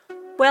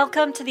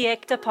Welcome to the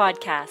Ekta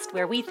podcast,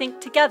 where we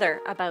think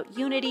together about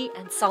unity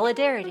and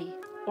solidarity,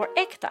 or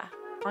Ekta,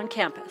 on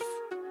campus.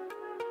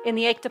 In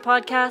the Ekta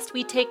podcast,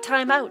 we take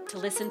time out to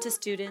listen to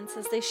students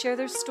as they share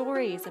their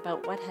stories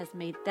about what has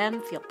made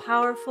them feel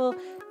powerful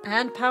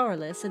and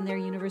powerless in their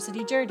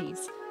university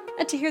journeys,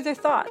 and to hear their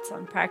thoughts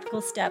on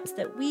practical steps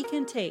that we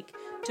can take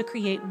to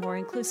create more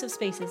inclusive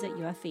spaces at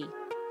UFE.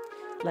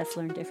 Let's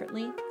learn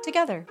differently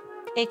together.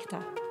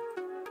 Ekta.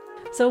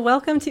 So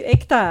welcome to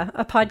Ekta,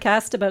 a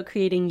podcast about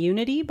creating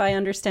unity by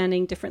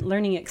understanding different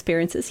learning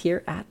experiences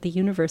here at the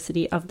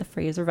University of the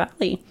Fraser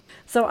Valley.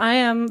 So I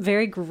am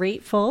very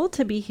grateful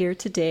to be here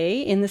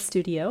today in the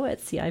studio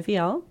at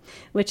CIVL,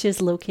 which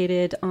is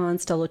located on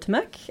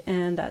Stalo-Tumek,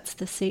 and that's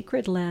the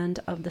sacred land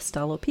of the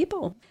Stalo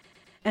people.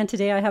 And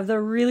today I have the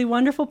really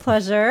wonderful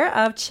pleasure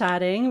of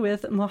chatting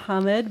with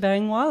Mohammed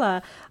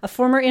Bearingwala, a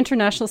former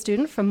international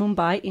student from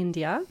Mumbai,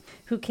 India,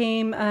 who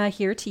came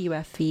here to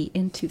UFE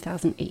in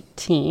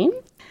 2018.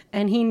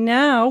 And he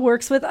now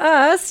works with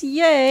us,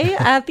 yay,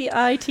 at the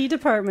IT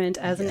department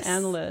as an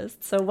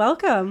analyst. So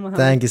welcome, Mohammed.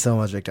 Thank you so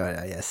much,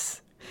 Victoria.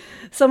 Yes.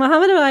 So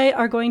Mohammed and I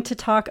are going to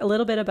talk a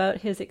little bit about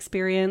his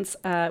experience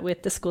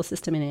with the school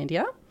system in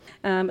India.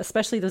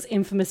 Especially those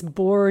infamous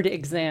board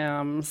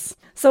exams.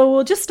 So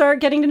we'll just start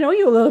getting to know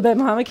you a little bit,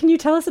 Mohammed. Can you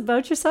tell us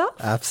about yourself?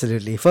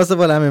 Absolutely. First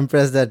of all, I'm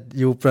impressed that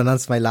you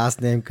pronounced my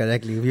last name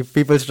correctly.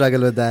 People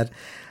struggle with that.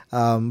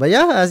 But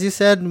yeah, as you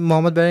said,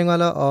 Mohammed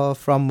Bearingwala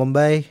from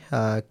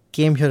Mumbai,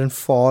 came here in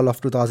fall of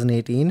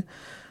 2018.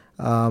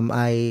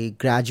 I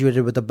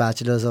graduated with a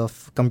bachelor's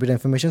of computer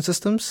information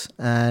systems.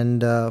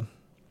 And now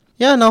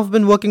I've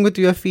been working with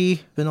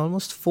UFE, been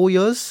almost 4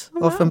 years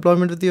of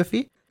employment with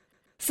UFE.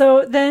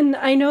 So then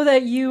I know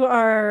that you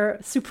are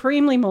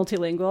supremely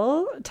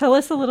multilingual. Tell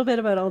us a little bit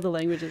about all the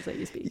languages that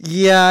you speak.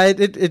 Yeah,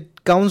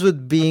 it comes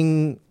with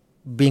being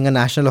a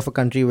national of a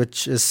country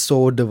which is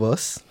so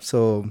diverse.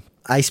 So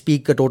I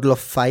speak a total of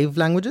 5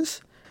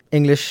 languages.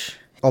 English,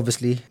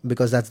 obviously,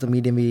 because that's the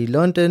medium we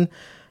learnt in.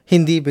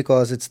 Hindi,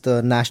 because it's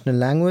the national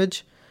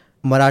language.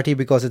 Marathi,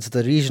 because it's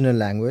the regional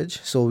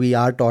language. So we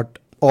are taught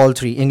all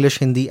 3, English,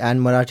 Hindi and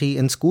Marathi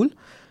in school.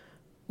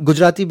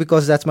 Gujarati,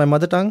 because that's my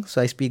mother tongue.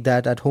 So I speak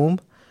that at home.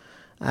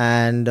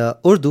 And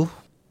Urdu.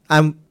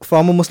 I'm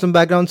from a Muslim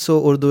background,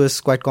 so Urdu is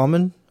quite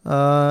common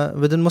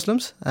within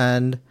Muslims.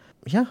 And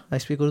yeah, I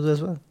speak Urdu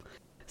as well.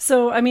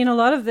 So, I mean, a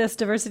lot of this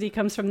diversity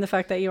comes from the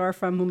fact that you are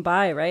from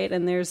Mumbai, right?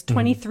 And there's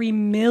 23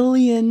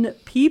 million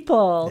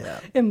people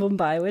in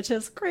Mumbai, which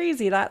is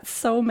crazy. That's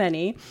so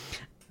many.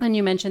 And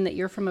you mentioned that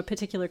you're from a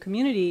particular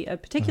community, a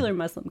particular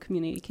Muslim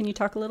community. Can you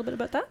talk a little bit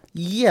about that?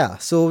 Yeah,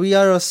 so we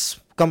are a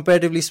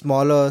comparatively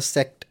smaller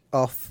sect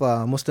of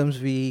Muslims.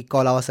 We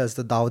call ourselves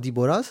the Dawoodi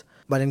Bohras.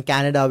 But in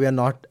Canada, we are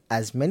not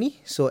as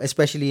many. So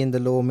especially in the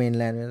lower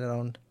mainland, we're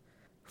around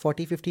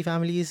 40, 50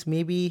 families,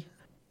 maybe.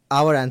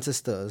 Our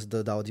ancestors,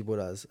 the Dawoodi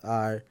Bohras,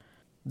 are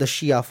the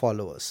Shia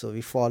followers. So we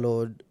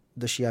followed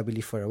the Shia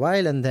belief for a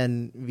while, and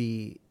then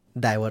we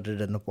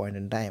diverted at a point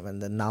in time.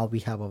 And then now we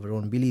have our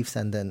own beliefs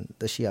and then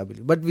the Shia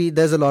belief. But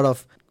there's a lot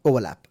of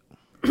overlap.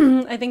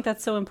 I think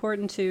that's so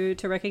important to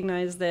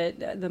recognize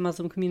that the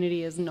Muslim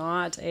community is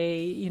not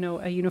a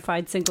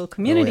unified single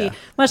community.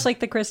 Much like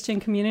the Christian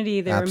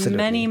community, there are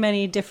many,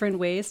 many different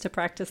ways to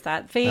practice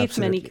that faith,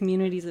 many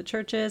communities of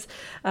churches,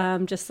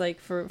 just like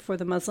for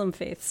the Muslim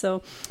faith.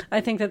 So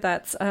I think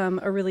that's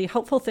a really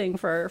helpful thing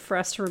for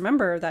us to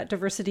remember, that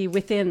diversity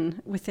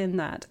within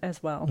that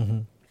as well.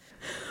 Mm-hmm.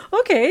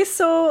 Okay,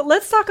 so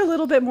let's talk a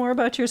little bit more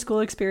about your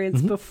school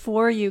experience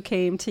before you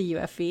came to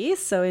UFE,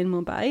 so in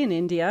Mumbai, in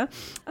India.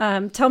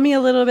 Tell me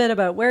a little bit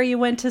about where you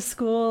went to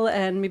school,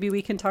 and maybe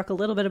we can talk a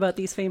little bit about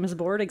these famous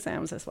board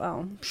exams as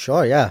well.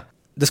 Sure, yeah.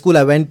 The school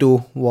I went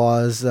to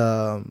was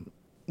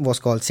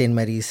called St.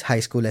 Mary's High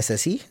School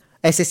SSE.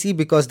 SSE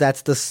because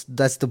that's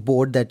the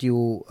board that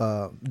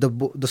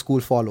the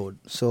school followed.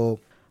 So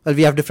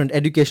we have different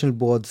educational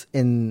boards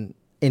in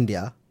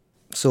India.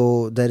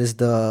 So there is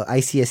the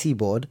ICSE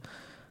board,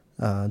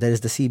 there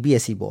is the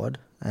CBSE board,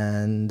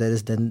 and there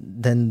is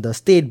then the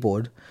state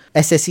board,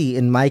 SSE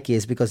in my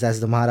case, because that's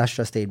the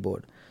Maharashtra state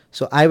board.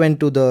 So I went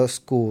to the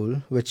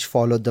school which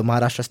followed the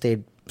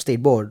Maharashtra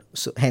state board,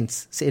 so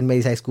hence St.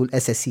 Mary's High School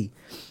SSE.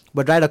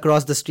 But right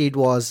across the street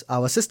was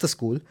our sister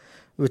school,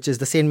 which is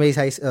the St.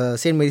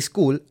 Mary's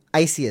School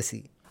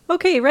ICSE.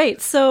 Okay, right.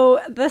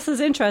 So this is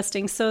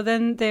interesting. So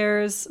then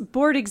there's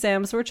board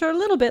exams, which are a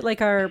little bit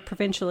like our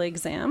provincial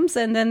exams.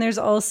 And then there's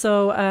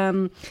also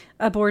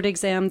a board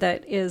exam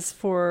that is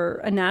for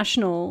a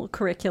national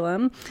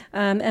curriculum.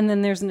 And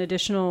then there's an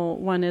additional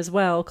one as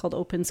well called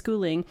open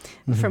schooling,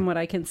 from what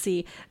I can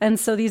see. And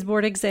so these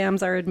board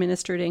exams are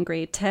administered in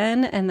grade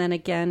 10 and then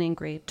again in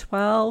grade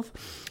 12.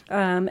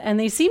 And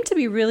they seem to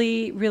be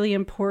really, really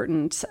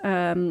important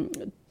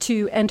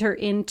to enter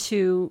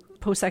into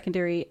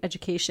post-secondary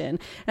education.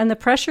 And the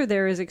pressure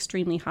there is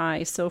extremely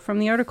high. So from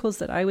the articles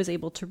that I was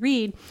able to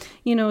read,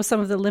 some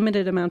of the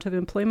limited amount of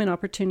employment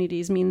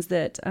opportunities means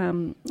that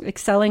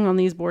excelling on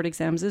these board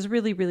exams is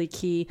really, really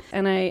key.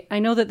 And I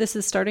know that this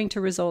is starting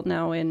to result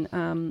now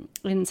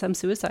in some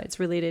suicides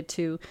related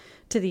to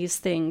these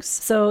things.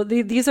 So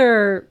these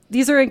are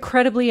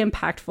incredibly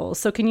impactful.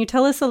 So can you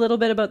tell us a little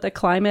bit about the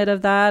climate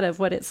of that, of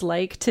what it's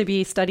like to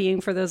be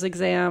studying for those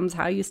exams,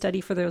 how you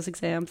study for those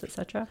exams,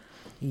 etc.?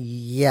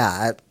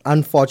 Yeah,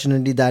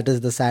 unfortunately, that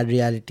is the sad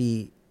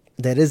reality.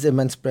 There is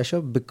immense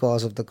pressure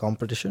because of the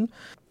competition.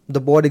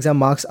 The board exam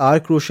marks are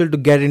crucial to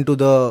get into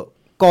the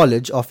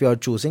college of your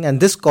choosing,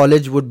 and this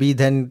college would be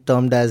then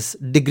termed as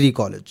degree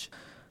college.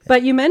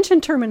 But you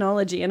mentioned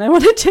terminology, and I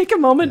want to take a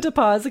moment to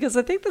pause because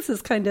I think this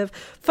is kind of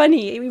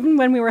funny. Even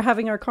when we were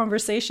having our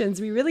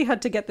conversations, we really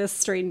had to get this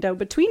straightened out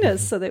between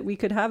us so that we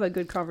could have a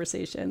good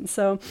conversation.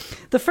 So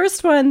the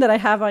first one that I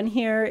have on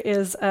here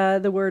is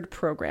the word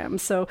program.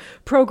 So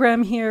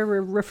program here,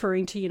 we're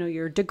referring to,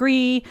 your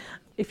degree.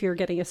 If you're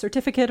getting a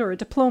certificate or a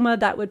diploma,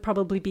 that would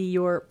probably be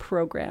your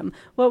program.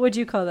 What would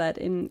you call that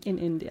in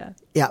India?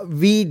 Yeah,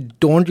 we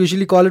don't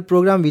usually call it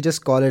program. We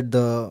just call it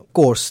the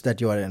course that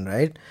you are in,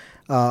 right?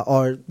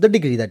 Or the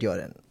degree that you're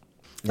in.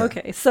 Yeah.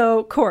 Okay,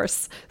 so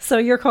course. So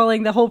you're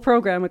calling the whole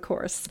program a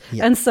course.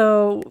 Yeah. And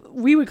so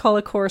we would call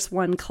a course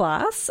one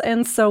class.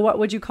 And so what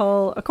would you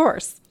call a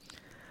course?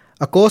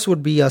 A course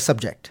would be a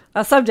subject.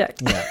 A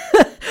subject. Yeah.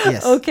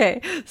 Yes.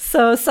 Okay,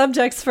 so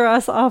subjects for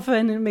us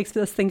often, it makes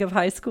us think of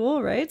high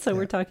school, right? So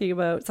we're talking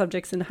about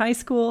subjects in high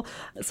school.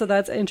 So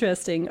that's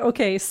interesting.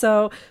 Okay,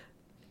 so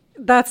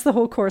that's the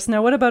whole course.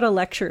 Now, what about a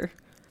lecture?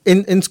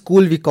 In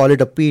school, we call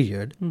it a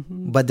period,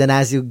 but then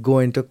as you go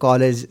into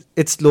college,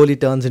 it slowly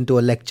turns into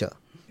a lecture.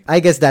 I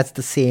guess that's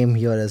the same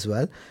here as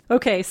well.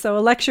 Okay, so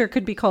a lecture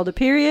could be called a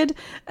period.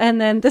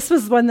 And then this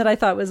was one that I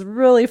thought was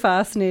really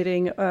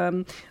fascinating,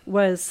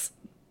 was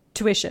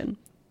tuition.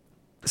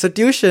 So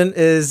tuition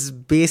is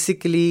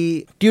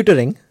basically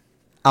tutoring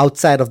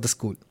outside of the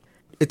school.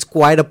 It's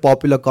quite a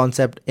popular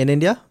concept in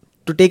India.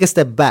 To take a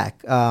step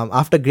back,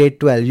 after grade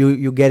 12,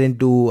 you get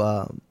into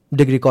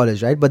degree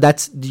college, right? But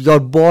that's your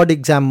board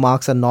exam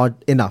marks are not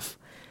enough.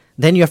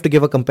 Then you have to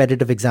give a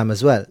competitive exam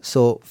as well.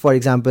 So, for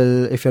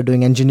example, if you're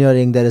doing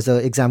engineering, there is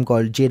an exam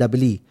called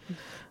JEE,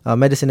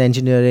 medicine,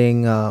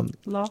 engineering,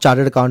 law.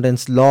 Chartered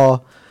accountants,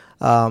 law.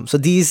 So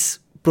these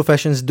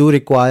professions do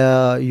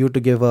require you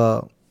to give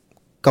a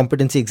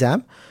competency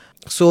exam.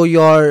 So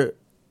your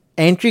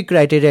entry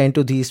criteria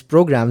into these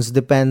programs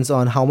depends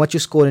on how much you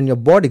score in your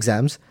board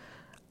exams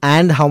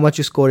and how much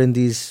you score in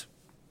these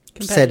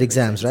said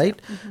exams, right?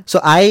 So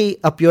I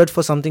appeared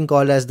for something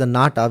called as the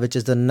NATA, which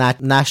is the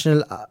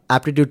National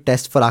Aptitude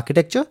Test for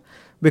Architecture,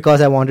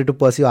 because I wanted to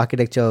pursue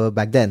architecture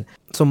back then.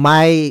 So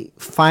my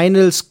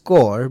final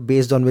score,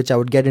 based on which I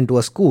would get into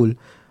a school,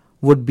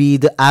 would be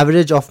the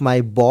average of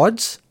my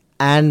boards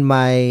and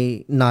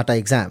my NATA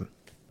exam.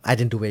 I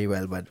didn't do very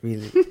well, but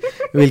we'll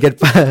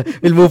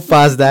move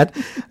past that.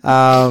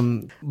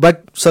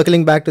 But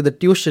circling back to the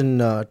tuition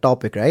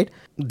topic, right?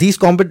 These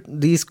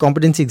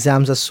competency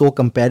exams are so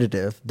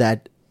competitive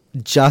that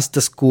just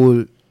the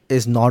school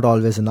is not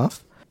always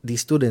enough.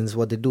 These students,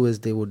 what they do is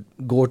they would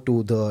go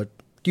to the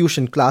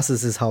tuition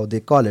classes, is how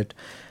they call it,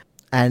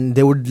 and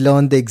they would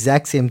learn the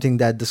exact same thing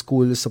that the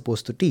school is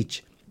supposed to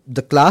teach.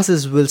 The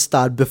classes will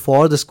start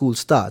before the school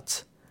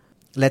starts.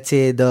 Let's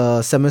say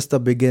the semester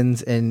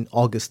begins in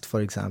August, for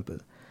example.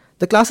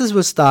 The classes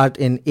will start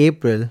in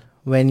April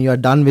when you are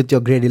done with your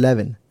grade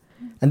 11.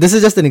 And this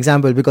is just an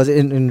example because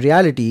in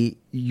reality,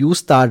 you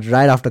start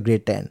right after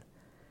grade 10.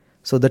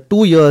 So the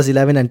 2 years,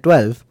 11 and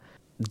 12,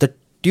 the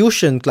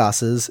tuition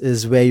classes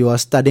is where you are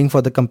studying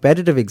for the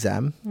competitive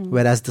exam,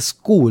 whereas the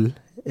school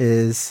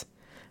is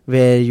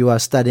where you are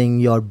studying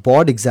your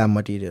board exam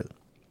material.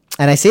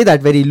 And I say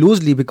that very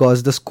loosely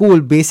because the school,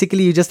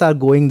 basically you just are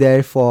going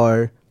there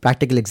for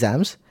practical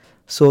exams.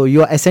 So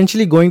you are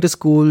essentially going to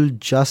school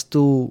just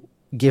to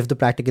give the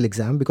practical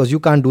exam because you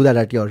can't do that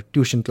at your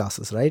tuition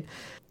classes, right?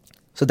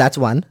 So that's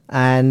one.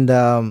 And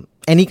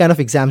any kind of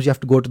exams you have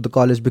to go to the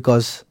college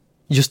because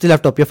you still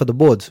have to appear for the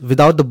boards.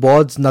 Without the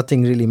boards,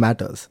 nothing really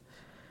matters.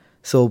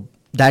 So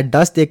that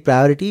does take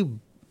priority.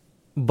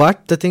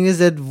 But the thing is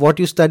that what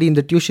you study in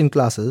the tuition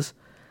classes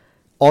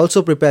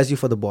also prepares you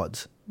for the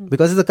boards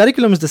because the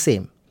curriculum is the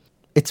same.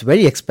 It's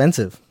very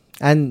expensive.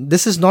 And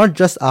this is not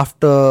just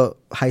after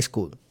high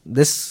school.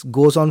 This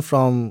goes on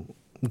from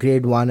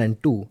grade 1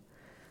 and 2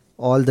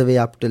 all the way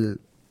up till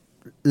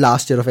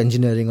last year of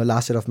engineering or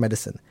last year of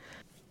medicine.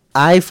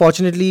 I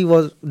fortunately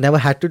never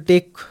had to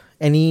take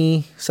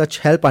any such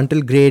help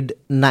until grade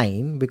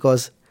 9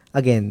 because,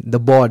 again, the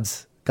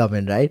boards come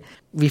in, right?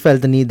 We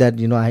felt the need that,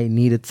 I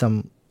needed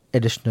some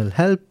additional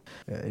help.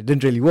 It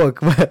didn't really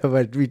work,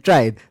 but we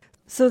tried.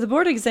 So the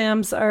board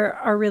exams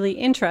are really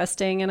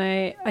interesting, and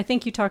I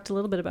think you talked a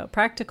little bit about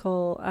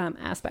practical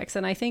aspects,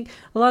 and I think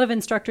a lot of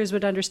instructors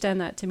would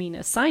understand that to mean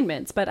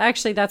assignments, but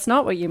actually that's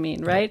not what you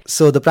mean, right?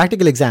 So the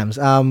practical exams,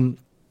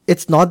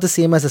 it's not the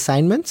same as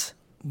assignments,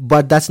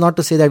 but that's not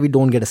to say that we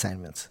don't get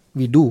assignments.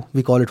 We do.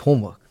 We call it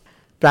homework.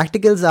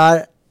 Practicals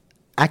are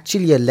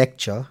actually a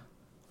lecture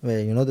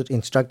where, the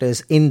instructor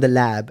is in the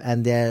lab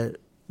and they're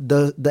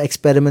the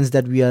experiments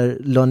that we are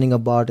learning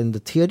about in the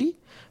theory,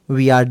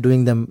 we are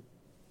doing them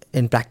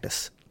in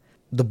practice.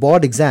 The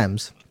board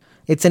exams,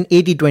 it's an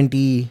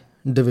 80-20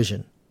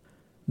 division.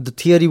 The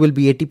theory will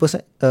be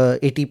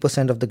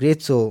 80% of the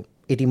grade, so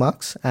 80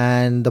 marks,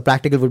 and the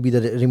practical would be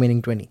the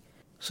remaining 20.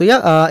 So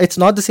it's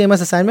not the same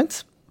as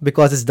assignments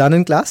because it's done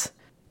in class.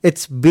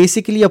 It's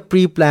basically a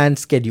pre-planned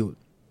schedule.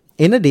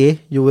 In a day,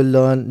 you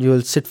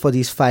will sit for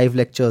these 5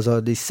 lectures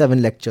or these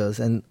 7 lectures,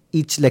 and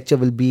each lecture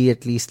will be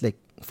at least like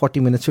 40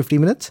 minutes, 50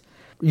 minutes.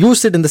 You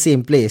sit in the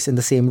same place, in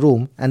the same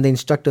room, and the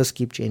instructors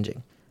keep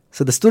changing.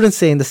 So the students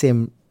stay in the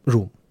same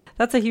room.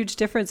 That's a huge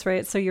difference,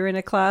 right? So you're in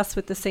a class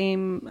with the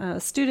same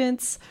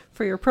students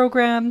for your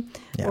program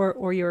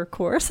or your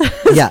course,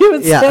 as you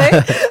would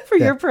say, for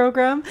your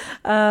program.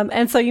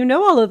 And so you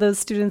know all of those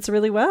students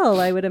really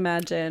well, I would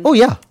imagine. Oh,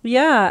 yeah.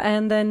 Yeah.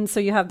 And then so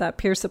you have that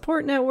peer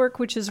support network,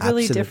 which is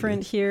really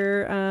different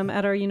here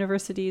at our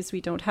universities. We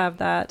don't have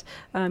that.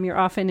 You're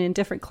often in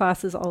different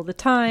classes all the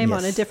time,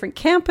 on a different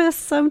campus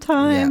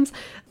sometimes.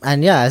 Yeah.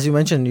 And as you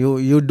mentioned,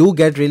 you do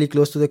get really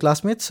close to the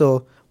classmates.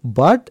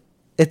 But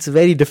it's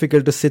very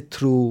difficult to sit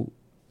through,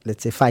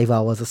 let's say, 5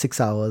 hours or 6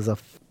 hours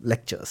of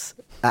lectures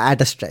at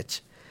a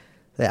stretch.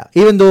 Yeah,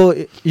 even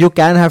though you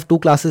can have 2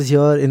 classes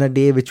here in a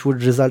day, which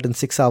would result in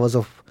 6 hours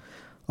of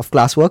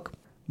classwork,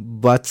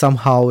 but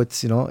somehow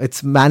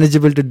it's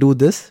manageable to do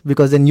this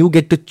because then you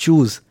get to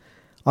choose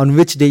on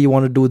which day you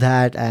want to do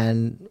that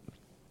and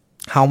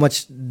how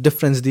much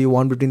difference do you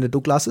want between the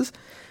 2 classes.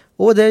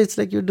 Over there, it's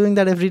like you're doing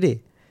that every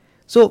day.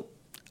 So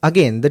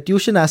again, the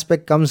tuition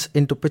aspect comes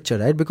into picture,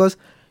 right? Because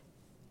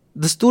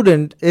the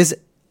student is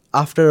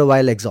after a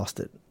while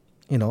exhausted.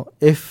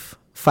 If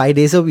 5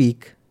 days a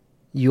week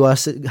you are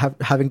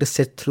having to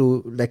sit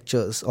through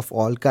lectures of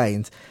all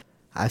kinds.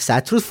 I've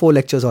sat through 4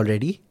 lectures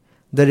already.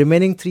 The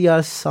remaining 3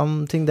 are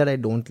something that I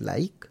don't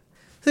like.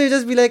 So you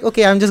just be like,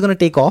 okay, I'm just going to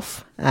take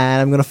off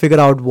and I'm going to figure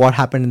out what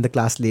happened in the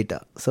class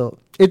later. So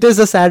it is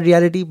a sad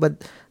reality,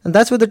 and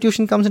that's where the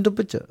tuition comes into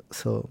picture.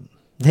 So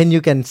then you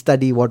can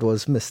study what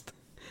was missed.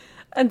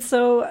 And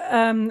so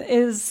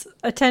is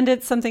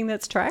attendance something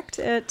that's tracked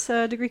at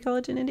Degree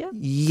College in India?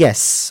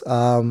 Yes.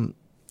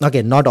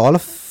 Again, not all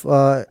of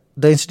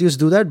the institutes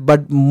do that,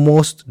 but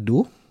most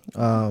do.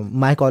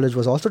 My college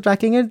was also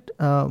tracking it,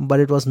 but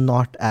it was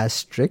not as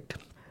strict.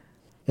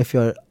 If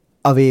you're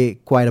away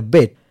quite a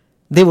bit,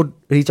 they would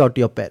reach out to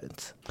your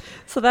parents.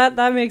 So that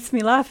makes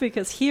me laugh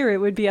because here it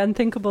would be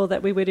unthinkable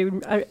that we would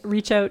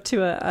reach out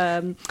to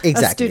a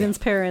student's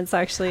parents,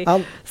 actually.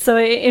 So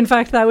in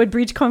fact, that would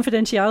breach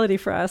confidentiality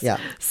for us. Yeah.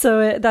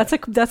 So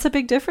that's a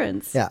big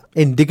difference. Yeah.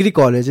 In degree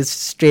college, it's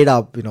straight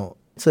up,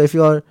 So if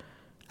you're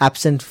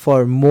absent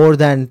for more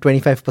than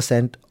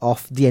 25%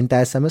 of the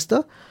entire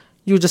semester,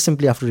 you just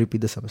simply have to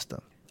repeat the semester.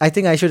 I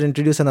think I should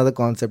introduce another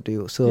concept to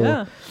you.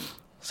 So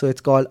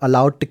it's called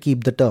allowed to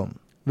keep the term,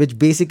 which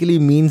basically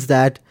means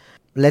that,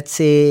 let's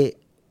say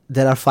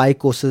there are 5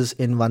 courses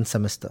in one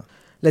semester.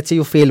 Let's say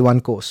you fail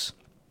one course.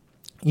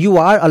 You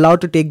are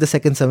allowed to take the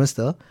second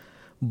semester,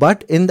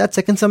 but in that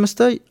second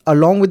semester,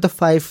 along with the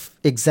 5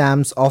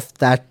 exams of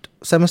that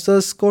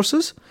semester's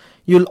courses,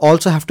 you'll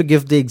also have to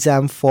give the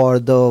exam for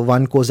the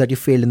one course that you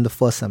failed in the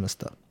first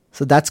semester.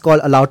 So that's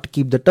called allowed to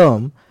keep the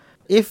term.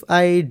 If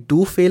I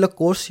do fail a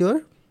course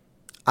here,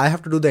 I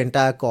have to do the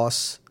entire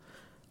course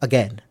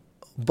again.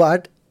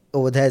 But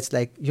over there, it's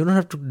like you don't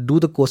have to do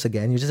the course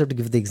again. You just have to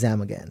give the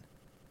exam again.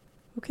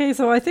 Okay,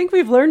 so I think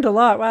we've learned a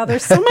lot. Wow,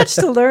 there's so much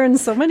to learn,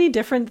 so many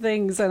different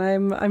things, and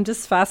I'm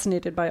just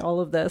fascinated by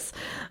all of this.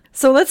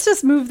 So let's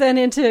just move then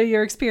into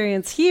your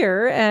experience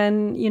here,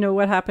 and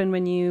what happened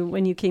when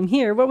you came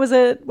here. What was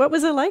it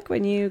like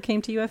when you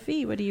came to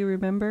UFE? What do you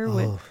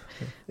remember?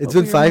 It's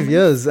been 5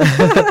 years.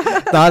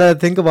 Now that I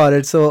think about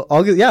it. So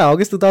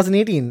August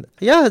 2018.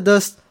 Yeah,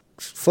 the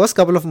first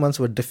couple of months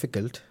were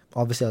difficult.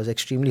 Obviously, I was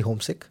extremely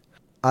homesick.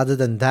 Other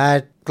than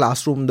that,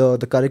 classroom, the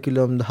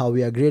curriculum, how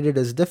we are graded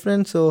is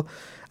different. So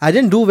I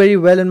didn't do very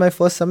well in my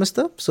first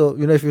semester. So,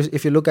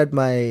 if you look at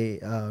my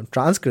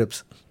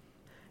transcripts,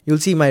 you'll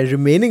see my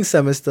remaining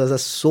semesters are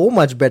so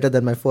much better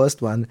than my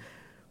first one.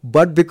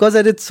 But because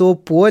I did so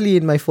poorly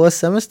in my first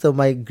semester,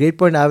 my grade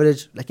point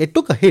average, it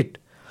took a hit.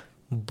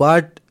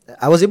 But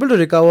I was able to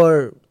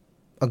recover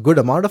a good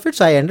amount of it.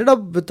 So I ended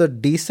up with a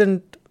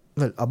decent,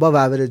 above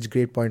average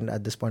grade point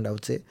at this point, I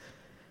would say.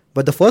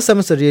 But the first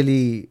semester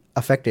really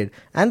affected.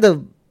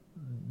 And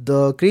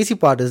the crazy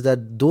part is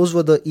that those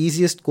were the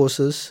easiest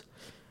courses.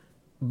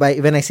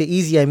 When I say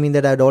easy, I mean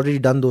that I'd already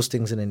done those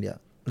things in India.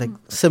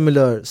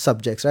 Similar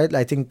subjects, right?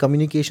 I think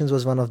communications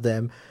was one of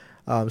them.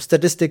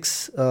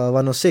 Statistics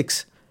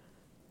 106.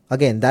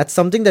 Again, that's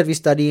something that we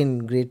study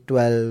in grade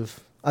 12.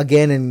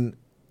 Again in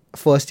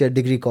first year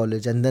degree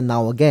college. And then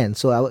now again.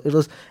 So I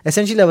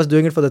was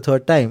doing it for the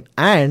 3rd time.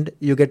 And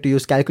you get to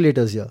use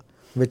calculators here,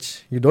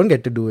 which you don't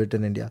get to do it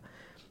in India.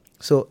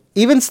 So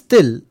even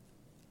still,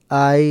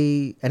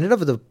 I ended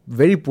up with a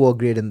very poor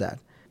grade in that.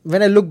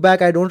 When I look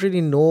back, I don't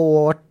really know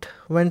what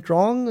went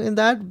wrong in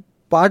that.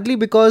 partly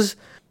because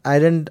I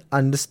didn't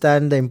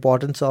understand the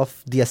importance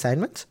of the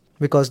assignments,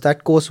 because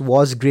that course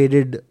was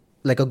graded,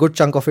 like a good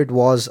chunk of it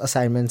was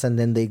assignments and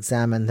then the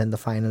exam and then the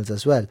finals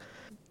as well.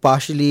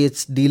 Partially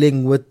it's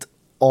dealing with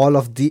all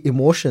of the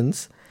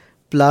emotions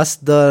plus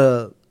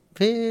the,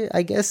 hey,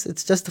 I guess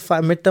it's just the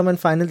midterm and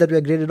final that we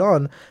are graded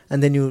on,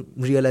 and then you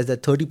realize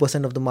that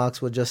 30% of the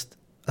marks were just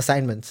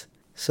assignments.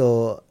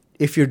 So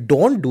if you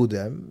don't do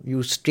them,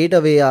 you straight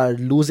away are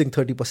losing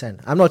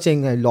 30%. I'm not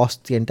saying I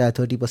lost the entire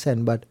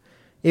 30%, but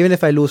even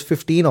if I lose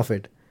 15 of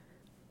it,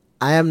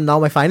 I am now,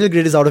 my final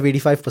grade is out of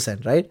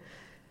 85%, right?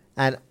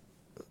 And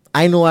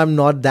I know I'm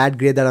not that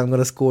great that I'm going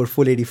to score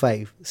full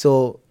 85.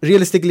 So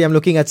realistically, I'm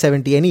looking at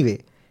 70 anyway.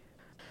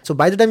 So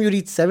by the time you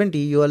reach 70,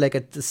 you are like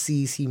at the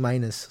C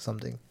minus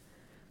something.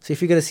 So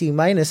if you get a C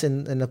minus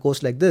in a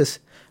course like this,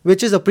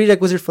 which is a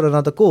prerequisite for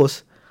another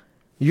course,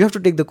 you have to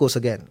take the course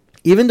again.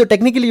 Even though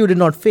technically you did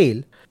not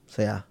fail.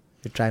 So yeah,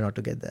 you try not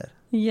to get there.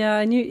 Yeah,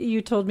 and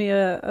you told me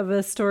of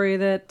a story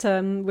that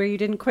where you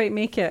didn't quite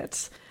make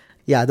it.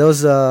 Yeah, there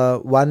was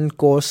one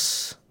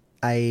course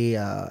I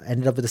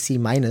ended up with a C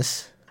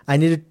minus. I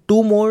needed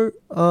 2 more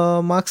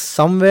marks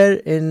somewhere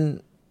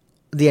in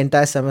the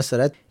entire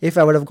semester. If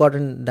I would have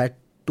gotten that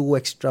 2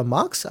 extra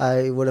marks,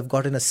 I would have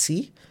gotten a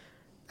C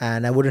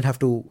and I wouldn't have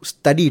to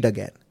study it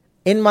again.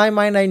 In my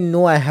mind, I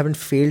know I haven't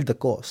failed the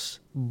course,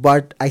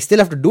 but I still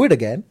have to do it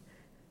again.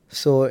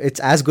 So it's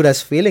as good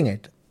as failing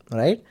it,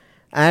 right?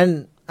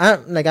 And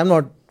I'm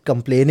not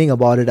complaining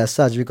about it as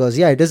such, because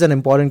yeah, it is an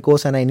important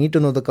course and I need to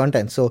know the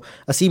content. So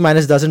a C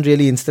minus doesn't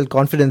really instill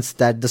confidence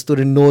that the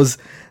student knows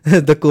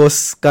the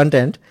course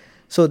content.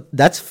 So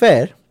that's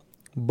fair.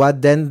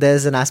 But then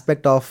there's an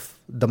aspect of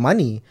the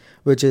money,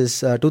 which is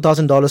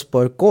 $2,000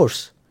 per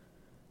course.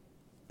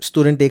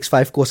 Student takes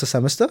 5 courses a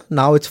semester.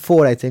 Now it's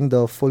 4, I think.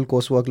 The full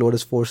course workload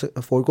is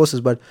 4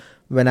 courses. But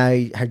when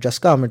I had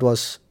just come, it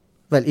was,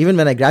 well, even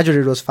when I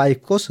graduated, it was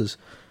 5 courses.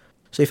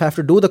 So if I have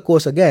to do the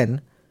course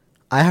again,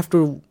 I have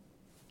to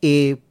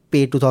pay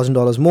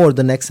 $2,000 more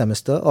the next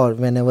semester or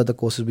whenever the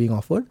course is being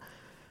offered.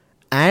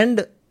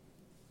 And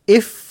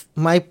if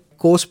my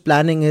course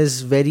planning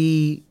is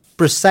very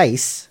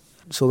precise,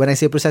 so when I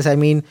say precise, I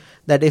mean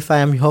that if I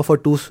am here for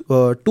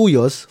 2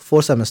 years,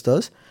 4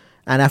 semesters,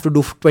 and I have to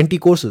do 20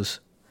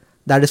 courses,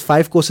 that is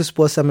 5 courses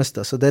per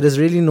semester. So there is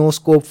really no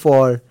scope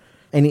for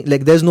any,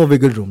 like there's no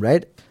wiggle room,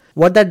 right?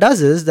 What that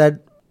does is that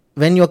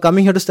when you're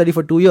coming here to study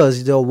for 2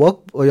 years, your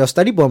work or your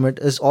study permit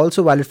is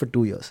also valid for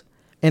 2 years.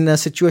 In a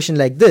situation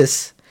like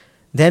this,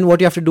 then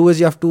what you have to do is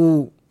you have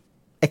to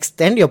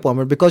extend your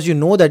permit because you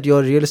know that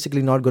you're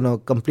realistically not going to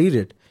complete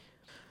it.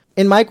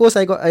 In my case,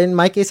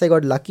 I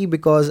got lucky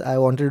because I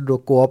wanted to do a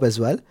co-op as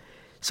well.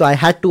 So I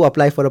had to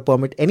apply for a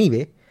permit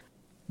anyway.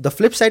 The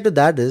flip side to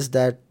that is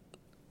that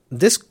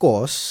this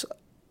course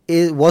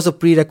was a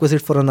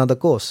prerequisite for another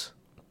course.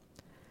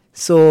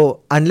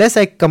 So unless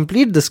I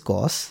complete this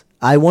course,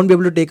 I won't be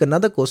able to take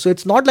another course. So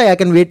it's not like I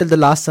can wait till the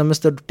last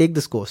semester to take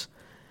this course.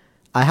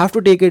 I have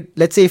to take it,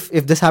 let's say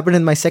if this happened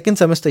in my second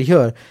semester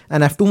here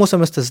and I have 2 more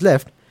semesters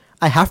left,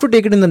 I have to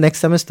take it in the next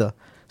semester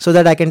so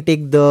that I can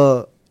take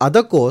the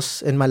other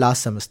course in my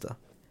last semester.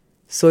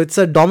 So it's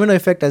a domino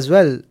effect as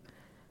well.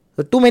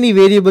 So too many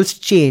variables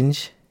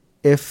change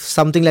if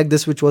something like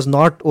this, which was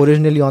not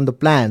originally on the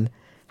plan,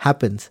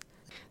 happens.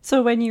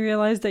 So when you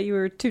realized that you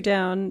were 2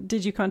 down,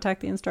 did you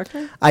contact the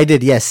instructor? I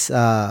did, yes.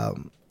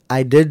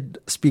 I did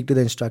speak to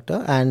the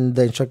instructor and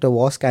the instructor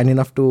was kind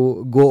enough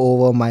to go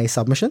over my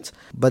submissions.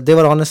 But they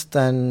were honest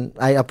and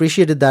I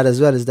appreciated that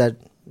as well, is that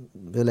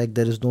they're like,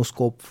 there is no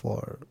scope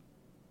for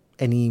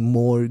any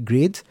more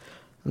grades.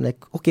 I'm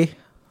like, okay,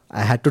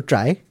 I had to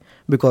try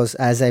because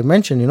as I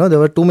mentioned, there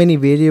were too many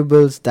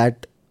variables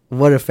that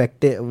were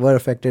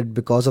affected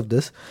because of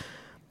this,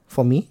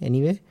 for me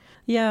anyway.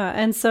 Yeah,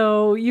 and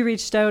so you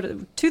reached out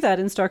to that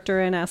instructor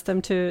and asked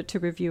them to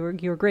review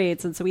your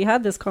grades. And so we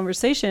had this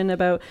conversation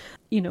about,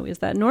 is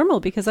that normal?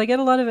 Because I get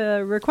a lot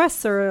of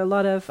requests or a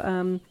lot of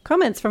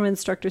comments from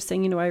instructors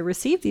saying, I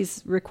receive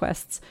these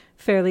requests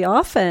fairly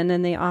often,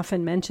 and they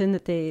often mention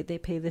that they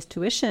pay this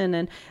tuition.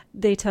 And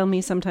they tell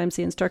me sometimes,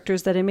 the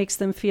instructors, that it makes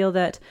them feel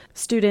that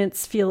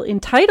students feel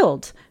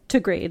entitled to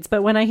grades.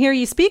 But when I hear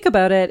you speak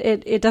about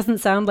it, it doesn't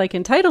sound like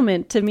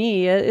entitlement to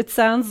me. It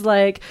sounds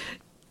like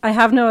I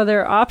have no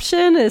other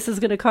option. This is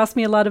going to cost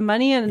me a lot of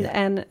money,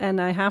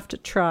 and I have to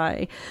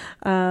try.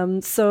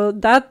 So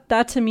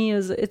that to me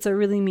it's a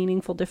really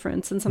meaningful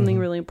difference and something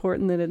really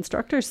important that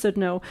instructors should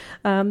know.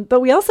 But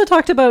we also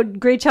talked about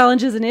grade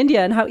challenges in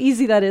India and how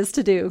easy that is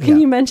to do. Can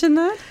you mention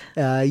that?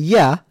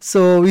 Yeah.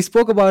 So we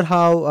spoke about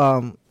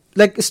how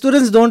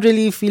students don't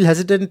really feel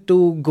hesitant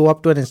to go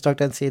up to an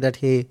instructor and say that,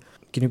 hey,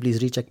 can you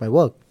please recheck my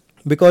work?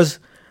 Because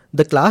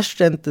the class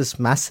strength is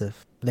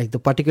massive. Like the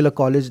particular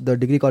college, the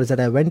degree college that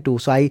I went to.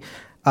 So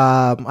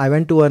I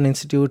went to an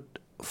institute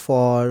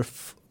for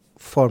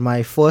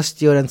my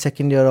first year and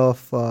second year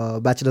of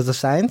Bachelor's of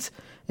Science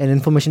in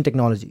Information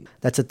Technology.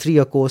 That's a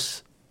 3-year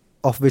course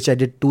of which I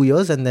did 2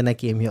 years and then I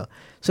came here.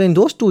 So in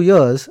those 2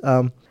 years,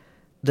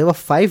 there were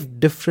 5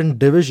 different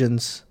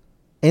divisions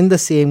in the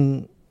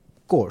same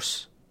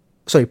course.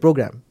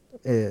 program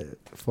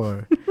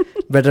for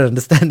better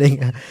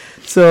understanding.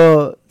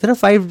 So there are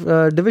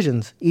 5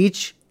 divisions,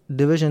 each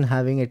division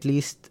having at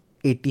least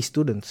 80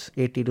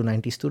 to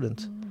 90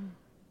 students.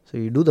 So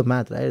you do the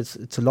math, right?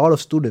 It's a lot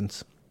of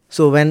students.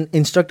 So when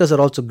instructors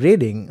are also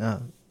grading,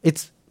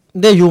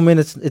 they're human.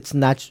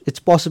 It's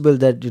possible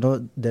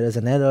that there is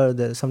an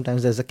error.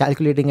 Sometimes there's a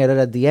calculating error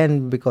at the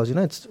end because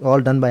it's all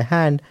done by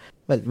hand.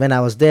 Well, when I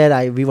was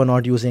there, we were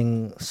not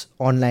using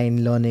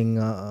online learning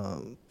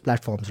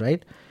platforms,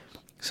 right?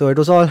 So it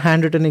was all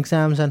handwritten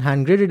exams and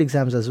hand graded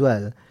exams as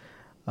well.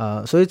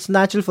 So it's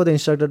natural for the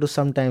instructor to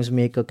sometimes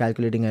make a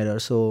calculating error.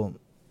 So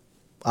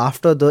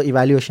after the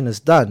evaluation is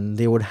done,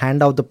 they would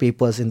hand out the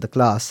papers in the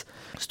class.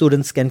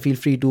 Students can feel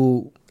free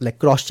to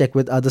cross-check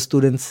with other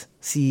students,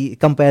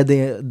 compare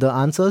the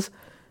answers.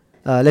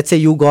 Let's say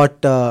you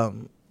got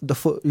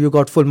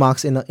full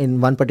marks in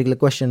one particular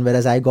question,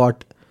 whereas I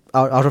got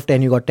out of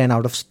 10, you got 10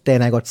 out of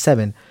 10, I got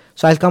 7.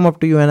 So I'll come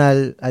up to you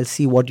and I'll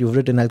see what you've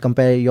written. I'll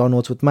compare your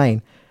notes with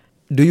mine.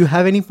 Do you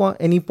have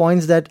any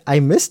points that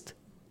I missed?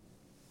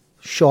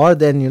 Sure,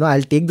 then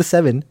I'll take the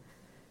 7.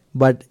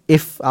 But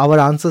if our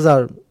answers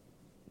are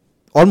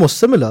almost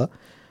similar,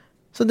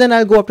 so then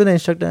I'll go up to the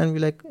instructor and be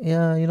like,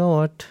 yeah, you know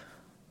what,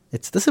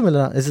 it's the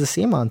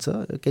same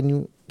answer. Can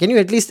you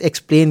at least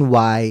explain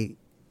why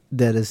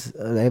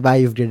why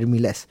you've graded me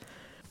less?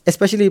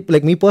 Especially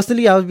me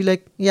personally, I would be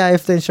like, yeah,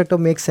 if the instructor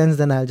makes sense,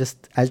 then I'll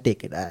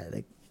take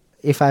it.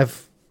 If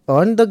I've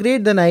earned the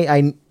grade, then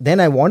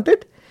I want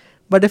it.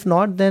 But if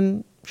not,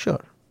 then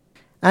sure.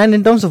 And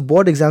in terms of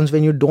board exams,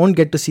 when you don't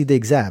get to see the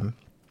exam,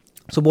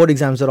 so board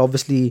exams are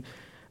obviously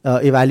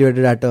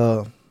evaluated at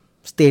a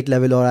state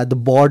level or at the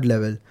board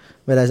level,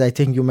 whereas I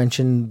think you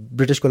mentioned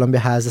British Columbia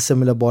has a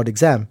similar board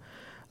exam.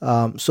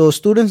 So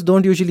students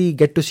don't usually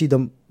get to see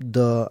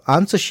the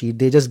answer sheet.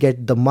 They just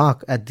get the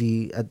mark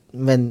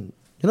when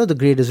the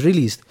grade is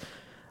released,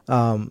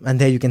 and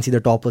there you can see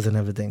the toppers and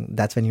everything.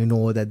 That's when you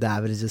know that the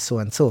average is so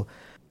and so.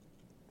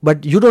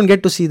 But you don't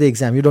get to see the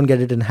exam. You don't get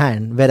it in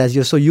hand, whereas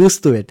you're so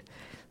used to it.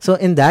 So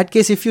in that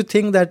case, if you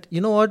think that,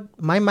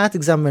 my math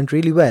exam went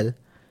really well,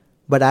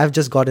 but I've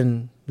just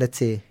gotten, let's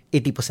say,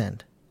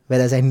 80%,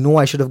 whereas I know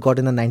I should have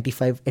gotten a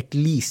 95 at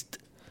least.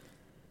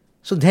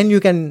 So then you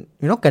can,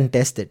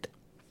 contest it.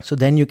 So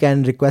then you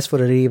can request for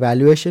a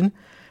re-evaluation.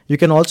 You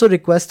can also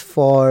request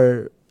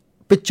for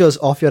pictures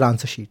of your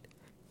answer sheet.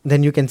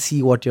 Then you can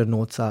see what your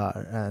notes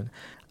are.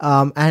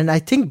 And I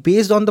think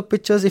based on the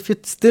pictures, if you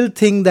still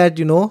think that,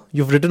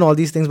 you've written all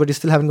these things, but you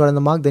still haven't gotten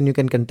the mark, then you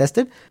can contest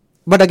it.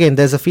 But again,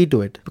 there's a fee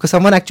to it because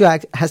someone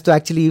actually has to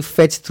actually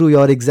fetch through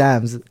your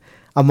exams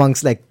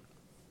amongst a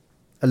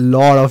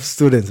lot of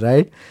students,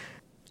 right?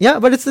 Yeah,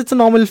 but it's a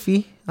normal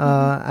fee,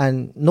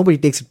 and nobody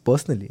takes it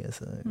personally,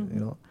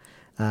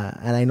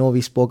 and I know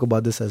we spoke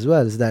about this as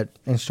well, is that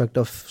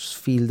instructors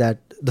feel that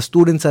the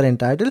students are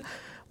entitled,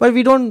 but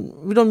we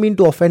don't mean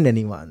to offend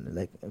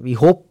anyone. We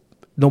hope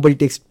nobody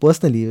takes it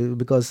personally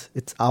because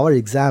it's our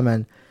exam,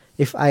 and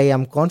if I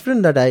am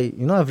confident that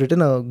I've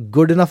written a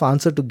good enough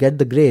answer to get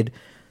the grade,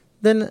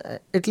 then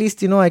at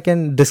least I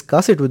can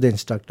discuss it with the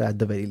instructor at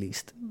the very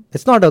least.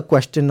 It's not a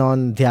question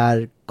on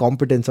their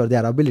competence or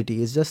their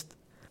ability. It's just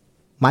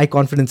my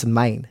confidence in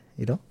mine,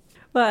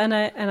 Well, and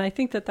I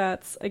think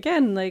that's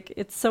again,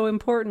 it's so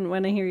important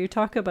when I hear you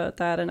talk about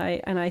that, and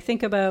I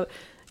think about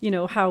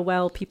how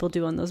well people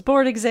do on those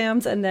board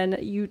exams, and then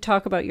you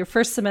talk about your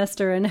first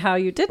semester and how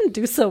you didn't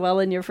do so well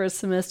in your first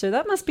semester.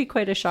 That must be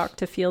quite a shock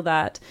to feel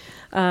that,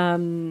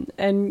 and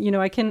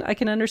I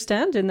can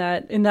understand in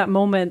that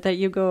moment that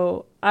you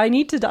go, I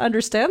need to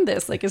understand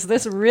this. Is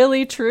this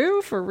really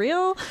true for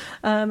real?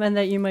 And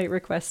that you might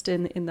request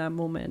in that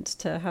moment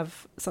to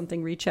have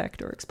something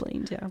rechecked or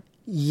explained. Yeah.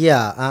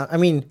 Yeah.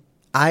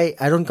 I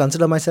don't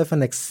consider myself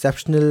an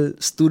exceptional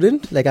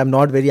student. I'm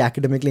not very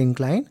academically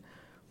inclined,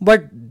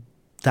 but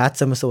that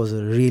semester was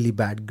a really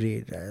bad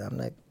grade. Right? I'm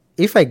like,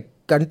 if I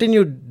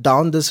continue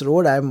down this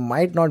road, I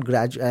might not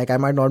graduate. I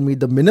might not meet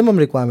the minimum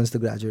requirements to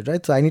graduate,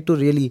 right? So I need to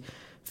really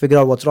figure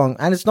out what's wrong.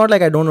 And it's not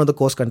like I don't know the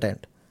course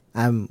content.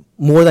 I'm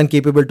more than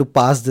capable to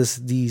pass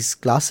these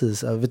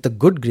classes with a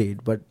good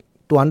grade, but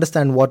to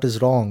understand what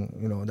is wrong,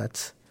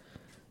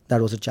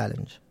 that was a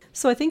challenge.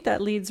 So I think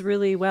that leads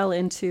really well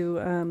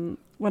into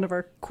one of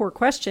our core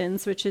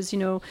questions, which is,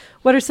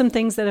 what are some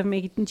things that have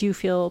made you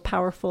feel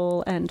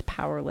powerful and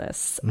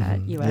powerless at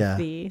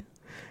UFV? Yeah.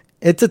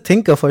 It's a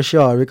thinker for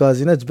sure because,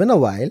 it's been a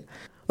while.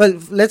 Well,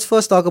 let's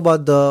first talk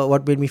about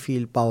what made me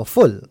feel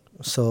powerful.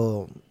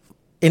 So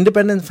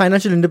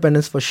financial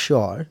independence for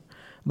sure,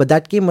 but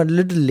that came a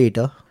little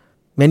later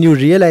when you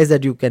realize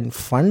that you can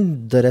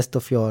fund the rest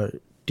of your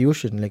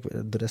tuition,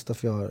 the rest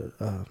of your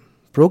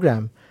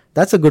program.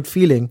 That's a good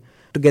feeling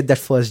to get that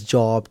first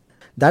job.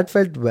 That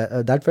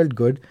felt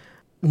good.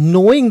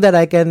 Knowing that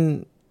I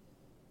can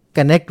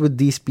connect with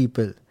these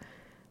people,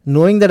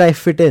 knowing that I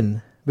fit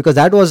in, because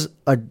that was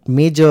a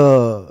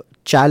major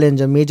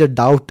challenge, a major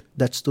doubt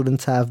that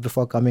students have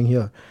before coming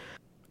here.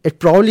 It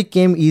probably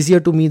came easier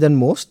to me than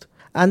most,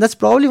 and that's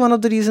probably one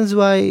of the reasons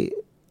why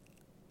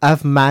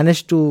I've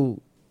managed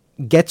to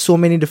get so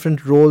many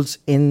different roles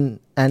in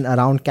and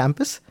around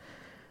campus,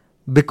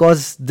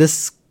 because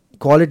this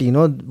quality,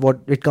 what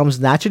it comes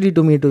naturally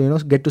to me to,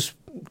 get to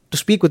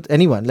speak with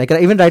anyone. Like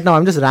even right now,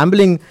 I'm just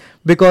rambling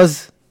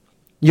because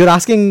you're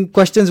asking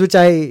questions which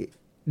I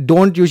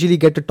don't usually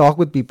get to talk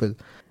with people,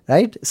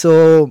 right?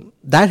 So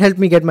that helped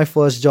me get my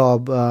first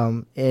job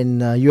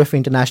in UFA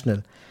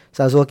International.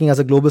 So I was working as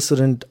a global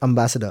student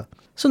ambassador.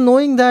 So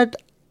knowing that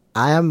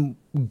I am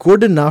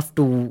good enough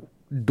to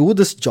do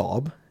this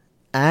job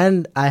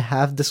and I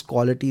have this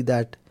quality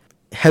that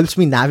helps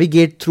me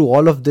navigate through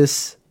all of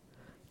this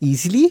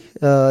easily,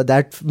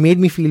 that made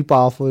me feel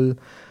powerful.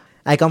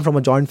 I come from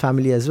a joint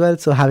family as well,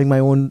 so having my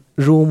own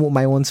room,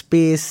 my own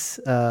space,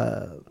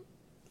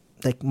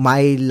 like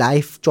my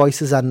life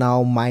choices are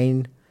now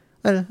mine.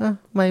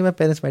 My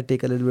parents might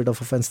take a little bit of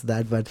offense to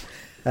that, but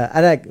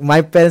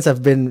my parents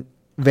have been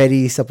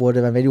very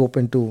supportive and very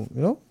open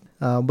to,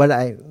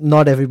 but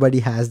not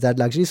everybody has that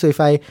luxury. So if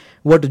I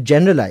were to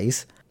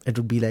generalize, it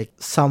would be like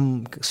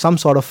some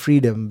sort of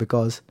freedom,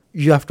 because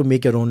you have to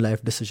make your own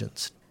life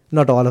decisions.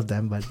 Not all of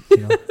them, but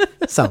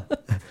some.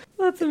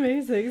 That's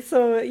amazing.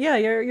 So yeah,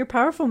 your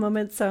powerful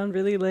moments sound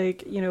really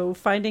like,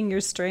 finding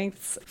your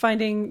strengths,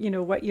 finding,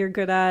 what you're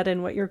good at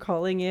and what your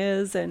calling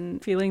is,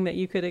 and feeling that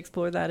you could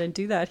explore that and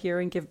do that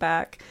here and give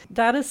back.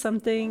 That is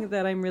something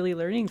that I'm really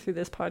learning through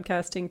this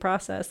podcasting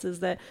process, is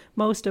that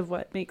most of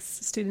what makes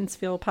students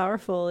feel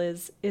powerful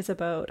is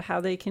about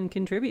how they can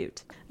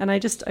contribute. And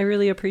I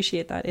really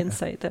appreciate that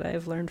insight that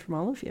I've learned from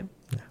all of you.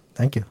 Yeah,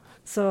 thank you.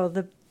 So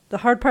the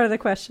hard part of the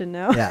question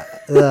now. Yeah,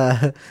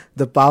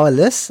 the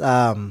powerless.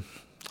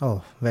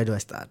 Where do I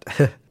start?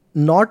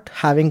 Not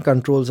having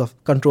control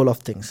of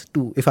things.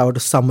 If I were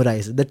to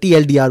summarize it, the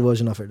TLDR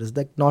version of it is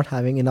like not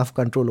having enough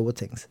control over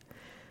things.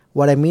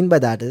 What I mean by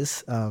that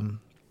is,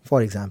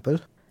 for example,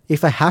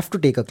 if I have to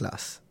take a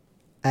class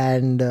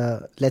and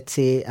let's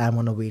say I'm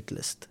on a wait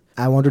list,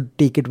 I want to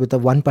take it with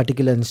one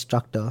particular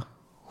instructor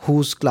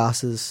whose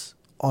class is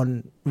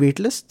on wait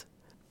list,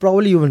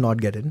 probably you will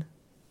not get in.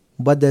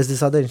 But there's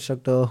this other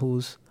instructor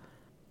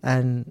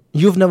and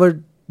you've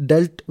never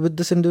dealt with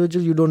this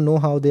individual, you don't know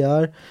how they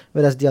are,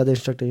 whereas the other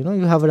instructor, you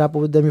have a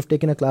rapport with them, you've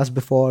taken a class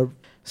before,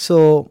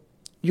 so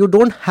you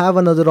don't have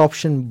another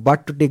option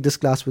but to take this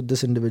class with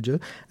this individual.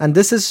 And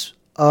this is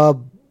a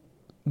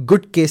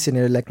good case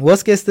scenario. Like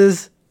worst case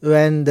is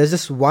when there's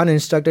just one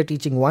instructor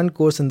teaching one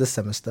course in this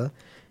semester,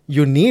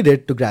 you need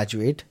it to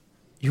graduate,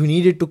 you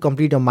need it to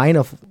complete a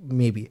minor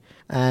maybe,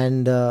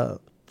 and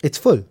it's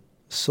full.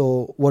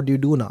 So what do you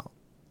do now?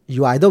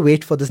 You either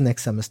wait for this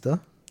next semester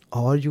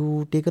or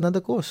you take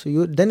another course.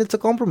 So then it's a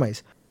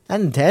compromise.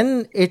 And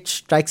then it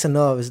strikes a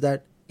nerve is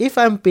that if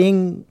I'm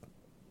paying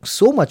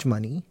so much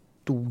money,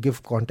 to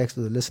give context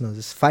to the listeners,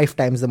 it's 5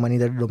 times the money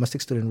that a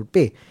domestic student would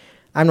pay.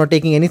 I'm not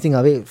taking anything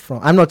away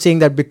I'm not saying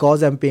that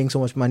because I'm paying so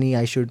much money,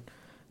 I should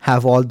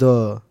have all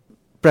the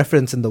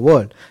preference in the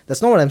world.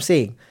 That's not what I'm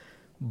saying.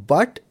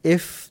 But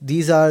if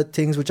these are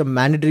things which are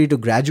mandatory to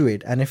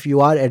graduate, and if you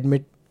are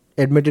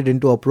admitted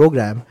into a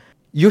program,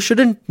 you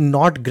shouldn't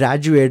not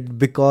graduate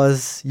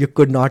because you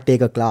could not take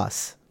a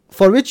class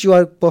for which you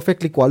are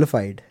perfectly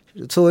qualified.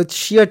 So it's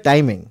sheer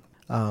timing.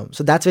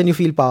 So that's when you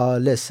feel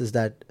powerless, is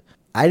that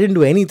I didn't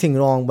do anything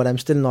wrong, but I'm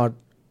still not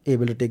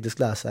able to take this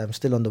class. I'm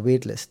still on the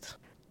wait list.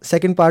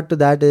 Second part to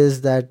that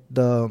is that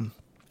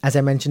as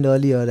I mentioned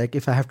earlier, like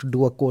if I have to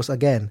do a course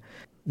again,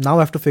 now I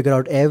have to figure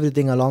out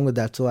everything along with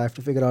that. So I have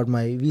to figure out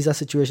my visa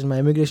situation, my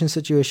immigration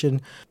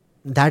situation.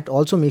 That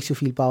also makes you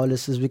feel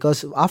powerless, is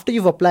because after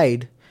you've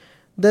applied,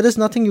 there is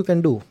nothing you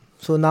can do.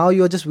 So now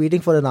you're just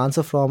waiting for an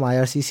answer from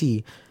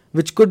IRCC,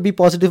 which could be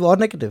positive or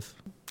negative.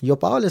 You're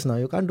powerless now.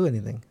 You can't do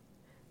anything.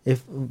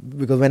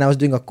 Because when I was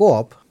doing a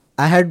co-op,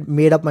 I had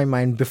made up my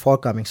mind before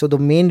coming. So the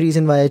main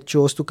reason why I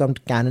chose to come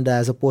to Canada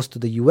as opposed to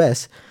the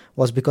US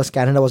was because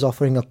Canada was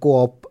offering a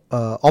co-op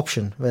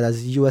option,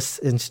 whereas US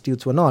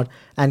institutes were not.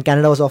 And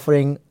Canada was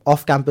offering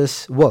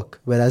off-campus work,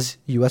 whereas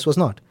US was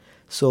not.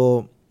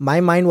 So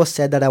my mind was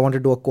set that I wanted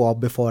to do a co-op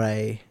before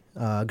I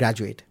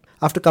graduate.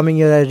 After coming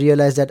here, I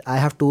realized that I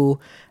have to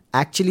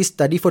actually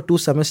study for 2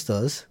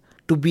 semesters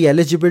to be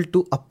eligible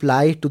to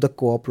apply to the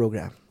co-op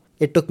program.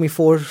 It took me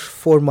 4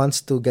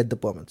 months to get the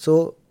permit.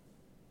 So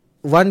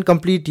 1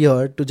 complete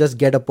year to just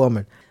get a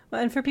permit.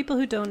 Well, and for people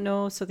who don't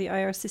know, so the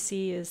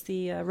IRCC is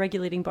the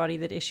regulating body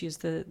that issues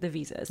the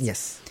visas.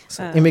 Yes.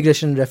 So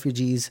Immigration,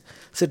 Refugees,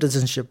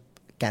 Citizenship,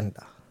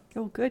 Canada.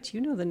 Oh, good.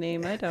 You know the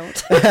name. I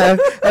don't.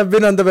 I've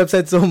been on the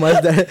website so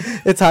much that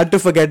it's hard to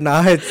forget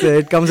now.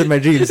 It comes in my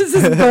dreams. This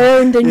is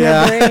burned in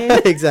your brain.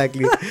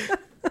 Exactly.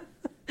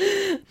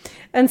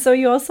 And so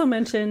you also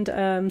mentioned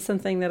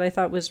something that I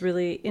thought was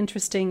really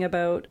interesting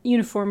about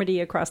uniformity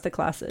across the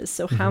classes.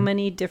 So how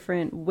many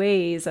different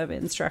ways of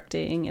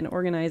instructing and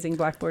organizing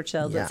Blackboard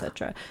shells,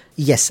 etc.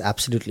 Yes,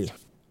 absolutely.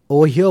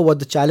 Over here, what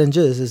the challenge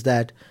is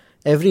that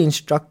every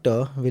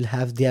instructor will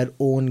have their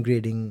own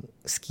grading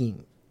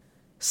scheme.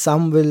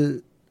 Some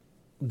will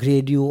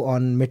grade you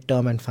on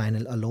midterm and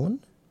final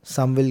alone.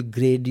 Some will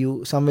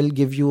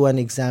give you an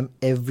exam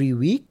every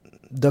week.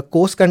 The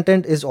course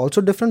content is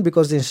also different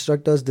because the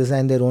instructors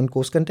design their own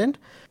course content.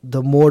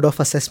 The mode of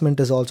assessment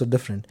is also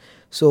different.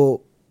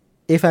 So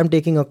if I'm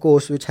taking a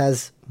course which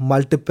has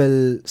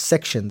multiple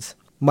sections,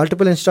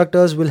 multiple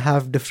instructors will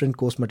have different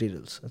course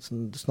materials. It's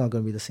not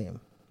going to be the same.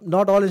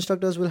 Not all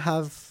instructors will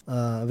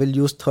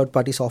use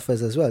third-party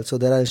softwares as well. So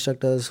there are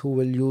instructors who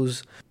will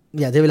use,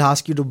 they will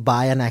ask you to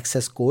buy an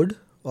access code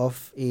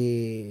of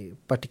a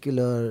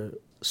particular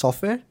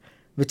software,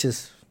 which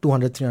is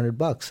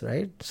 $200-$300,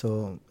 right?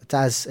 So it's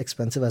as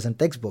expensive as a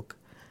textbook.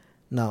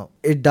 Now,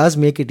 it does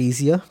make it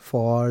easier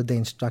for the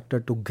instructor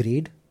to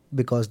grade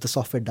because the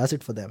software does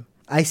it for them.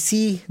 I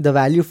see the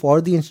value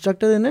for the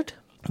instructor in it,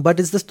 but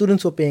it's the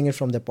students who are paying it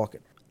from their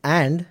pocket.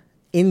 And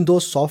in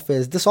those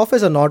softwares, the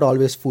softwares are not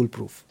always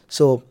foolproof.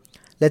 So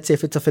let's say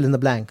if it's a fill in the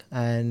blank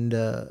and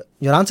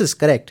your answer is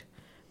correct,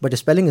 but your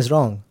spelling is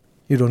wrong,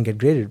 you don't get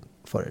graded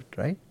for it,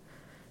 right?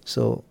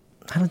 So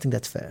I don't think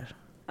that's fair.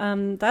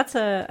 That's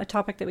a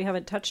topic that we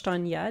haven't touched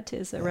on yet,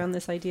 is around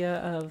this idea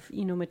of,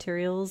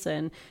 materials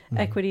and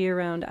equity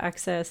around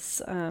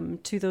access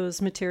to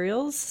those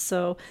materials.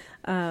 So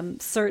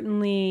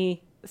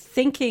certainly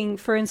thinking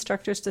for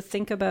instructors to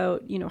think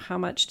about, how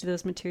much do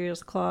those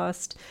materials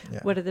cost?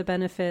 What are the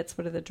benefits?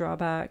 What are the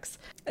drawbacks?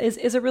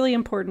 Is a really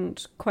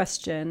important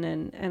question.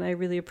 And I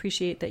really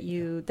appreciate that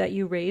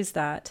you raise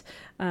that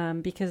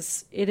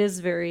because it is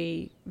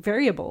very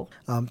variable.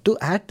 To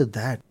add to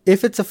that,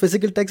 if it's a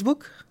physical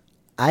textbook,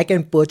 I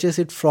can purchase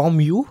it from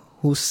you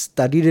who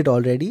studied it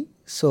already.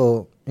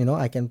 So,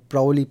 I can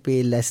probably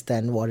pay less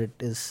than what it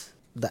is,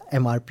 the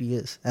MRP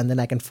is. And then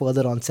I can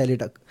further on sell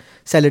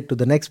it to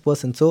the next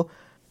person. So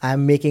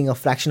I'm making a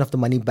fraction of the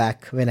money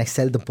back when I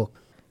sell the book.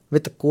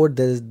 With the code,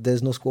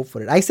 there's no scope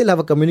for it. I still have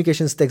a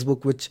communications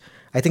textbook, which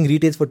I think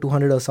retails for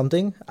 $200 or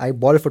something. I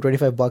bought it for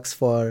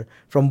 $25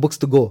 from Books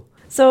to Go.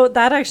 So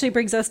that actually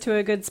brings us to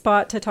a good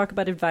spot to talk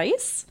about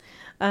advice.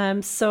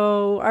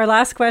 So our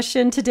last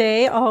question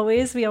today,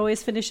 we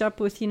always finish up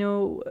with,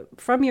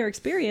 from your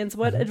experience,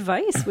 what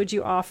advice would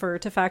you offer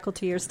to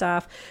faculty or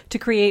staff to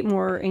create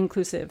more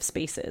inclusive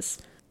spaces?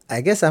 I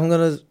guess I'm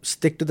going to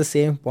stick to the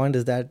same point,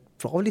 is that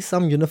probably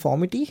some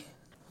uniformity.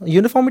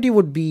 Uniformity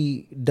would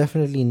be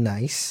definitely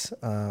nice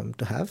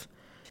to have.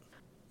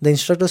 The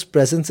instructor's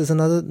presence is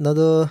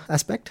another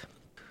aspect.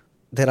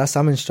 There are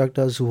some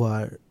instructors who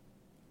are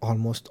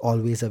almost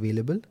always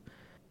available,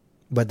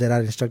 but there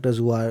are instructors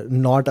who are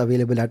not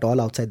available at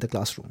all outside the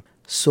classroom.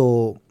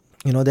 So,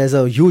 there's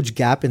a huge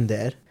gap in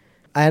there.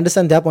 I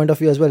understand their point of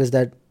view as well, is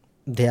that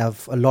they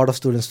have a lot of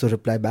students to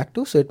reply back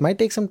to. So it might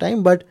take some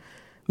time, but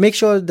make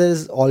sure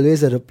there's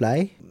always a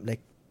reply.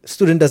 Like,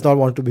 student does not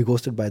want to be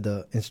ghosted by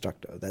the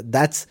instructor.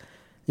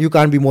 You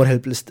can't be more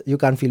helpless. You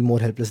can't feel more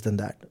helpless than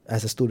that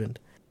as a student.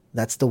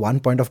 That's the one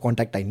point of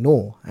contact I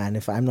know. And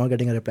if I'm not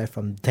getting a reply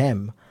from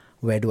them,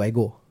 where do I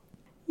go?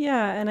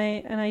 Yeah, and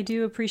I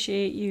do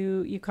appreciate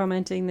you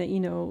commenting that,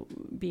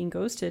 being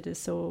ghosted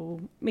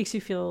makes you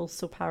feel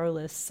so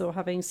powerless. So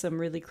having some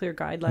really clear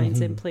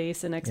guidelines in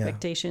place and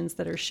expectations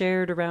that are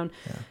shared around,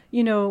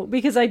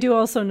 because I do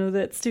also know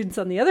that students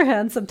on the other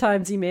hand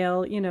sometimes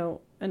email,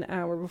 an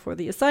hour before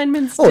the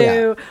assignment's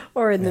due,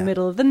 or in the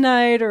middle of the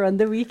night, or on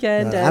the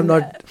weekend. I'm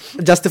not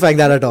justifying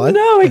that at all.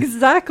 No,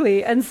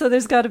 exactly. And so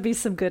there's got to be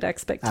some good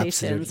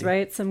expectations,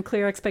 right? Some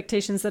clear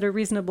expectations that are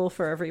reasonable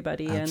for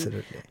everybody.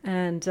 Absolutely.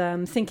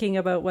 And thinking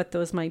about what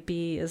those might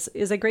be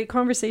is a great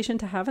conversation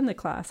to have in the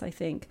class, I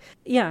think.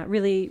 Yeah,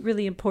 really,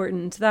 really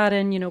important. That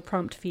and,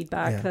 prompt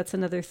feedback. Yeah. That's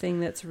another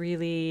thing that's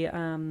really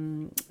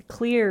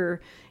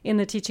clear in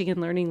the teaching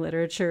and learning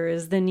literature,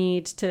 is the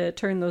need to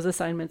turn those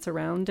assignments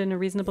around in a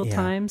reasonable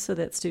time so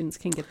that students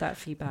can get that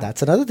feedback.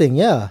 That's another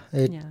thing,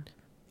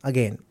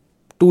 Again,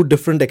 two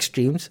different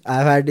extremes.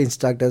 I've had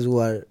instructors who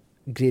are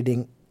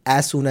grading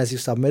as soon as you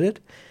submit it.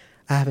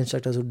 I have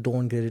instructors who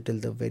don't grade it till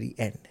the very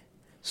end.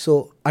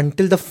 So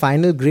until the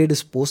final grade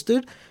is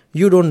posted,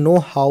 you don't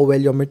know how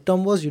well your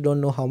midterm was. You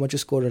don't know how much you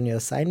scored on your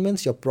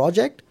assignments, your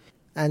project.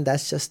 And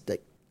that's just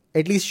like,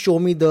 at least show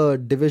me the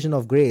division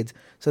of grades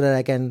so that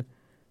I can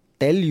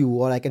tell you,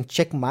 or I can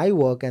check my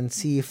work and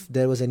see if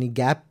there was any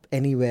gap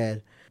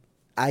anywhere.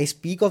 I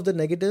speak of the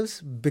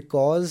negatives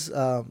because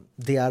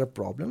they are a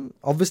problem.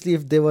 Obviously,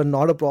 if they were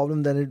not a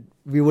problem, then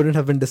we wouldn't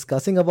have been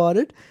discussing about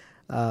it.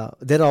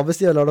 There are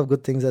obviously a lot of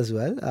good things as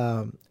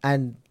well.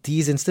 And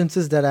these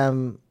instances that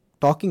I'm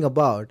talking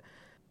about,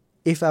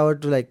 if I were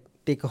to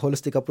take a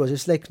holistic approach,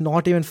 it's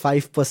not even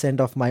 5%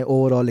 of my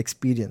overall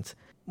experience.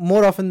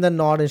 More often than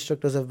not,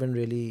 instructors have been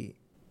really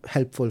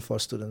helpful for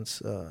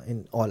students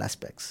in all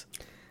aspects.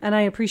 And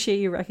I appreciate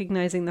you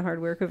recognizing the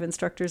hard work of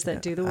instructors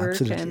that do the work,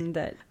 absolutely. And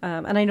that,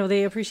 and I know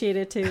they appreciate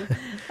it too,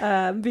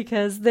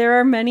 because there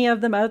are many of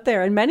them out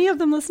there, and many of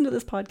them listen to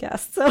this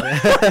podcast. So, so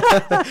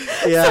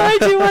I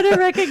do want to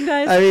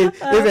recognize. I mean,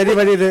 if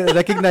anybody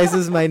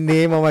recognizes my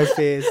name or my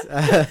face,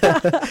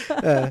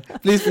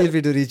 please feel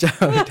free to reach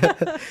out.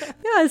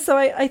 Yeah, so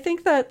I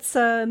think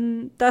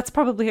that's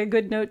probably a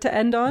good note to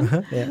end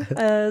on,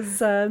 as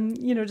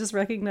just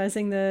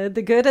recognizing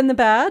the good and the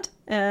bad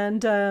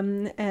and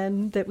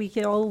that we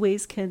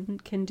always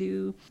can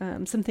do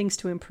some things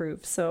to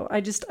improve. So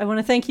I want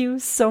to thank you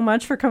so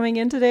much for coming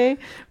in today.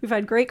 We've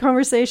had great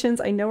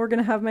conversations. I know we're going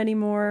to have many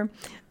more,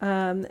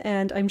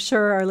 and I'm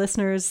sure our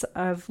listeners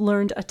have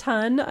learned a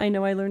ton. I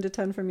know I learned a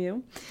ton from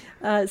you.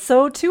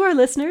 So to our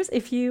listeners,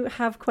 if you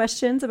have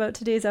questions about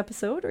today's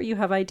episode or you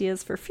have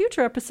ideas for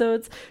future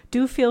episodes,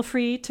 do feel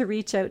free to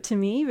reach out to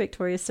me,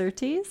 Victoria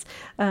Surtees.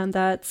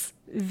 That's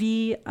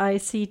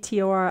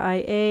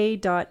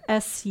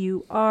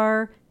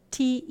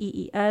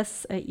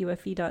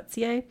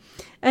victoria.surtees@ufe.ca.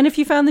 And if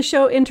you found the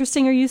show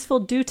interesting or useful,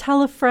 do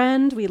tell a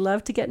friend. We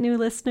love to get new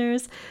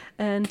listeners,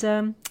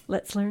 and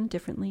let's learn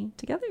differently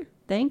together.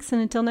 Thanks,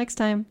 and until next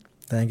time.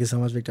 Thank you so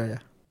much, Victoria.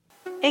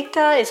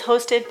 ICTA is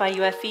hosted by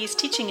UFE's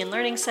Teaching and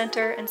Learning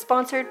Center and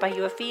sponsored by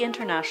UFE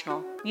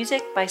International.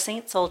 Music by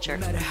Saint Soldier.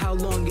 No matter how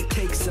long it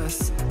takes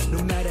us,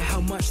 no matter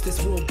how much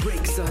this world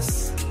breaks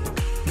us,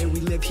 may we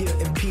live here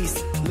in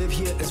peace, live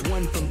here as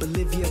one, from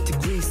Bolivia to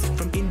Greece,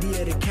 from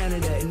India to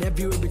Canada and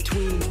everywhere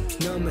between.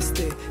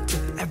 Namaste to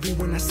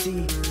everyone I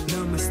see.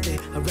 Namaste,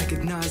 I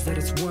recognize that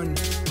it's one.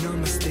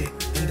 Namaste,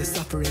 and the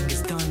suffering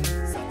is done.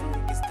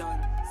 Suffering is done,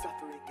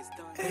 suffering is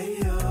done.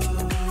 Ayo,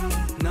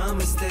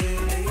 namaste,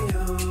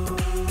 ayo,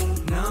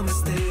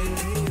 namaste,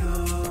 ayo,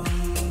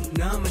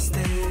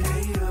 namaste,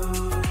 ayo,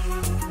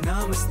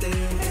 namaste,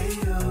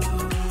 ayo,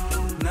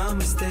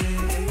 namaste,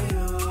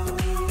 ayo,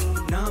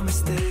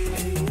 namaste.